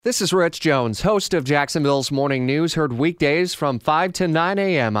This is Rich Jones, host of Jacksonville's Morning News, heard weekdays from 5 to 9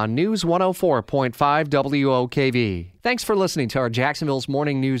 a.m. on News 104.5 WOKV. Thanks for listening to our Jacksonville's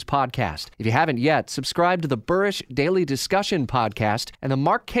Morning News podcast. If you haven't yet, subscribe to the Burrish Daily Discussion podcast and the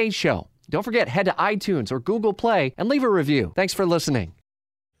Mark Kaye Show. Don't forget, head to iTunes or Google Play and leave a review. Thanks for listening.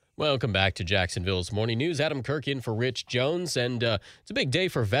 Welcome back to Jacksonville's Morning News. Adam Kirk in for Rich Jones. And it's a big day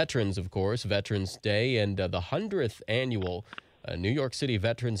for veterans, of course, Veterans Day, and the 100th annual New York City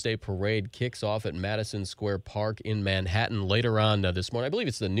Veterans Day Parade kicks off at Madison Square Park in Manhattan later on this morning. I believe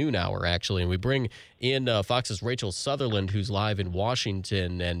it's the noon hour, actually. And we bring in Fox's Rachel Sutherland, who's live in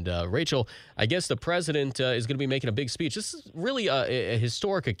Washington. And Rachel, I guess the president is going to be making a big speech. This is really a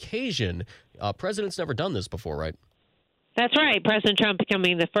historic occasion. President's never done this before, right? That's right. President Trump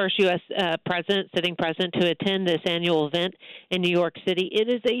becoming the first U.S. sitting president to attend this annual event in New York City. It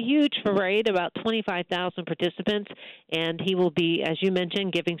is a huge parade, about 25,000 participants, and he will be, as you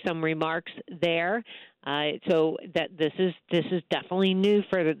mentioned, giving some remarks there. So that this is definitely new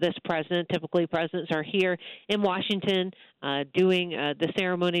for this president. Typically, presidents are here in Washington doing the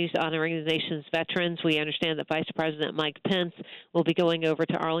ceremonies honoring the nation's veterans. We understand that Vice President Mike Pence will be going over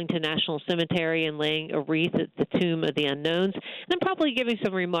to Arlington National Cemetery and laying a wreath at the Tomb of the Unknowns, and then probably giving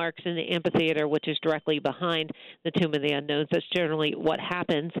some remarks in the amphitheater, which is directly behind the Tomb of the Unknowns. That's generally what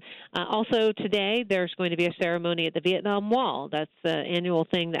happens. Also today, there's going to be a ceremony at the Vietnam Wall. That's the annual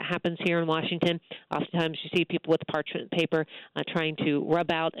thing that happens here in Washington. Oftentimes you see people with parchment paper trying to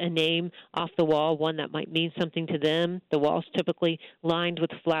rub out a name off the wall, one that might mean something to them. The wall's typically lined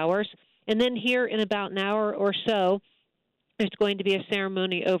with flowers. And then here in about an hour or so, there's going to be a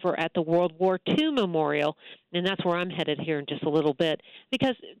ceremony over at the World War II Memorial, and that's where I'm headed here in just a little bit,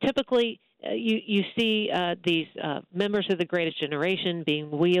 because typically you see these members of the greatest generation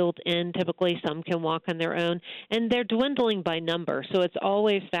being wheeled in. Typically, some can walk on their own, and they're dwindling by number. So it's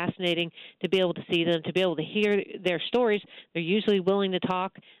always fascinating to be able to see them, to be able to hear their stories. They're usually willing to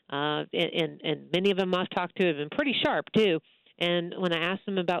talk, and many of them I've talked to have been pretty sharp, too. And when I ask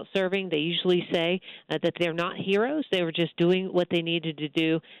them about serving, they usually say that they're not heroes. They were just doing what they needed to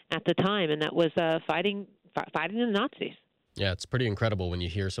do at the time, and that was fighting the Nazis. Yeah, it's pretty incredible when you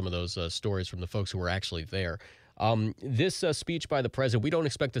hear some of those stories from the folks who were actually there. This speech by the president, we don't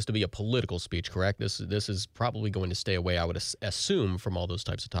expect this to be a political speech, correct? This is probably going to stay away, I would assume, from all those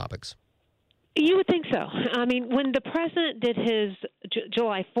types of topics. You would think so. I mean, when the president did his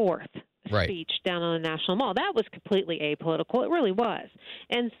July 4th speech down on the National Mall, that was completely apolitical. It really was.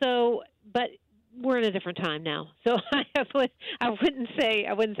 And so, but we're in a different time now. So I wouldn't say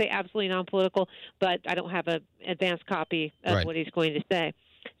absolutely non-political, but I don't have an advanced copy of what he's going to say.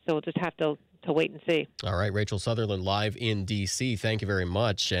 So we'll just have to wait and see. All right, Rachel Sutherland live in D.C. Thank you very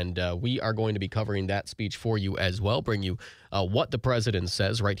much. And we are going to be covering that speech for you as well, bring you what the president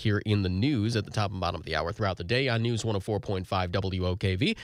says right here in the news at the top and bottom of the hour throughout the day on News 104.5 WOKV.